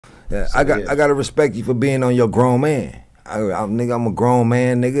Yeah, So, I gotta respect you for being on your grown man. Nigga, I'm a grown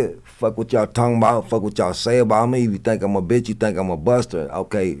man, nigga. Fuck what y'all talking about. Fuck what y'all say about me. If you think I'm a bitch, you think I'm a buster.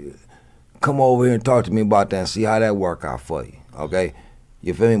 Okay, come over here and talk to me about that and see how that work out for you. Okay,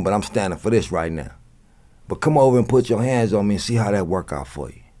 you feel me? But I'm standing for this right now. But come over and put your hands on me and see how that work out for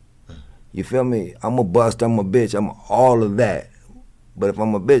you. You feel me? I'm a buster. I'm a bitch. I'm all of that. But if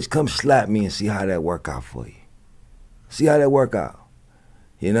I'm a bitch, come slap me and see how that work out for you. See how that work out.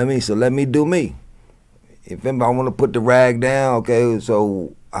 You know what I mean? So let me do me. If I want to put the rag down, okay,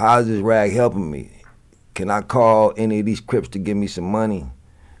 so how's this rag helping me? Can I call any of these Crips to give me some money?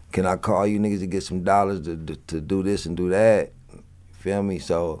 Can I call you niggas to get some dollars to do this and do that? Feel me?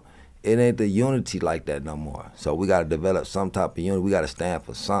 So it ain't the unity like that no more. So we got to develop some type of unity. We got to stand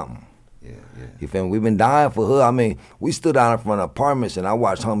for something. Yeah. You feel me? We've been dying for hood. I mean, we stood out in front of apartments and I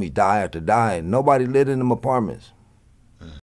watched homies die after dying. Nobody lived in them apartments.